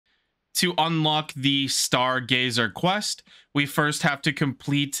To unlock the Stargazer Quest, we first have to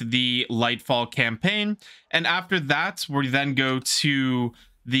complete the Lightfall campaign, and after that, we then go to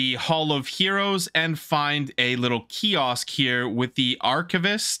the Hall of Heroes and find a little kiosk here with the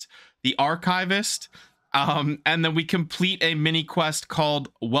archivist, and then we complete a mini quest called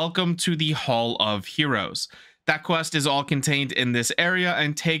Welcome to the Hall of Heroes. That quest is all contained in this area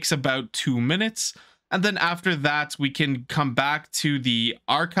and takes about 2 minutes. And then after that, we can come back to the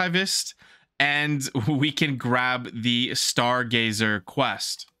archivist and we can grab the Stargazer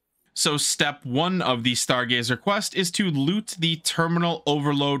Quest. So step 1 of the Stargazer Quest is to loot the Terminal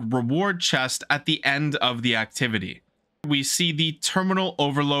Overload reward chest at the end of the activity. We see the Terminal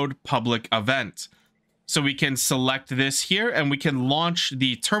Overload public event. So we can select this here and we can launch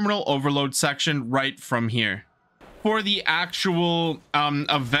the Terminal Overload section right from here. For the actual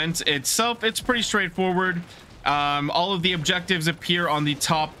event itself, it's pretty straightforward. All of the objectives appear on the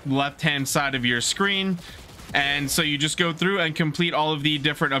top left-hand side of your screen. And so you just go through and complete all of the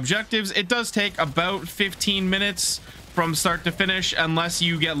different objectives. It does take about 15 minutes from start to finish, unless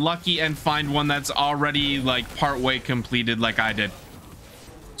you get lucky and find one that's already like partway completed like I did.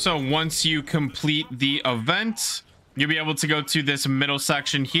 So once you complete the event, you'll be able to go to this middle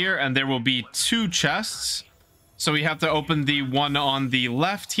section here and there will be 2 chests. So we have to open the one on the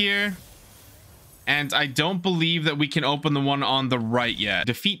left here. And I don't believe that we can open the one on the right yet.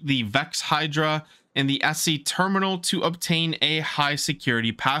 Defeat the Vex Hydra in the SC terminal to obtain a high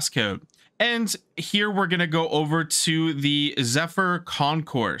security passcode. And here we're going to go over to the Zephyr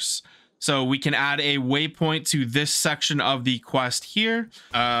Concourse. So we can add a waypoint to this section of the quest here.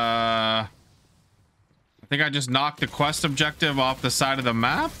 I think I just knocked the quest objective off the side of the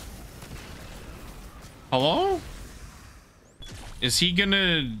map. Hello? Is he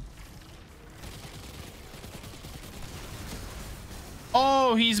gonna...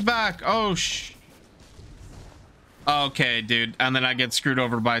 Oh, he's back. Oh, okay, dude. And then I get screwed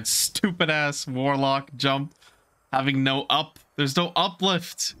over by its stupid ass warlock jump. Having no up. There's no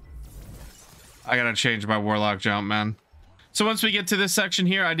uplift. I gotta change my warlock jump, man. So once we get to this section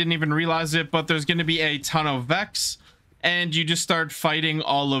here, I didn't even realize it, but there's gonna be a ton of Vex. And you just start fighting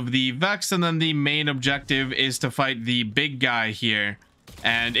all of the Vex, and then the main objective is to fight the big guy here.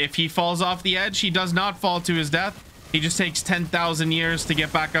 And if he falls off the edge, he does not fall to his death. He just takes 10,000 years to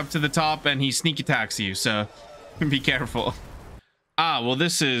get back up to the top, and he sneak attacks you, so be careful. Well,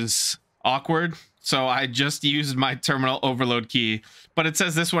 this is awkward. So I just used my terminal overload key, but it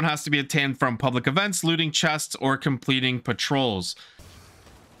says this one has to be obtained from public events, looting chests, or completing patrols.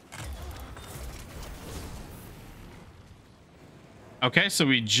 Okay, so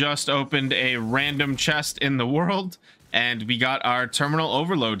we just opened a random chest in the world and we got our terminal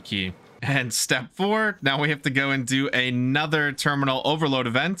overload key. And step 4, now we have to go and do another terminal overload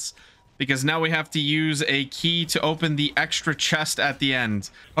event because now we have to use a key to open the extra chest at the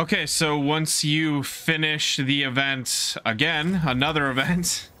end. Okay, so once you finish the event again, another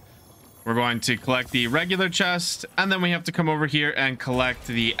event, we're going to collect the regular chest and then we have to come over here and collect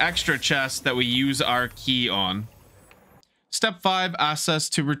the extra chest that we use our key on. Step 5 asks us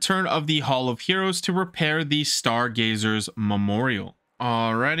to return of the Hall of Heroes to repair the Stargazer's memorial.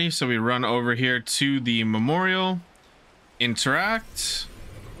 Alrighty, so we run over here to the memorial, interact,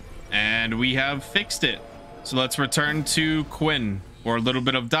 and we have fixed it. So let's return to Quinn for a little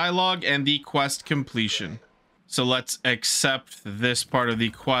bit of dialogue and the quest completion. So let's accept this part of the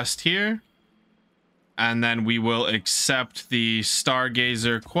quest here. And then we will accept the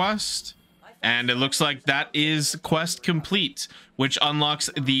Stargazer quest. And it looks like that is quest complete, which unlocks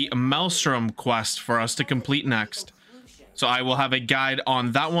the Maelstrom quest for us to complete next. So I will have a guide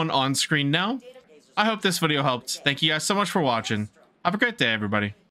on that one on screen now. I hope this video helped. Thank you guys so much for watching. Have a great day, everybody.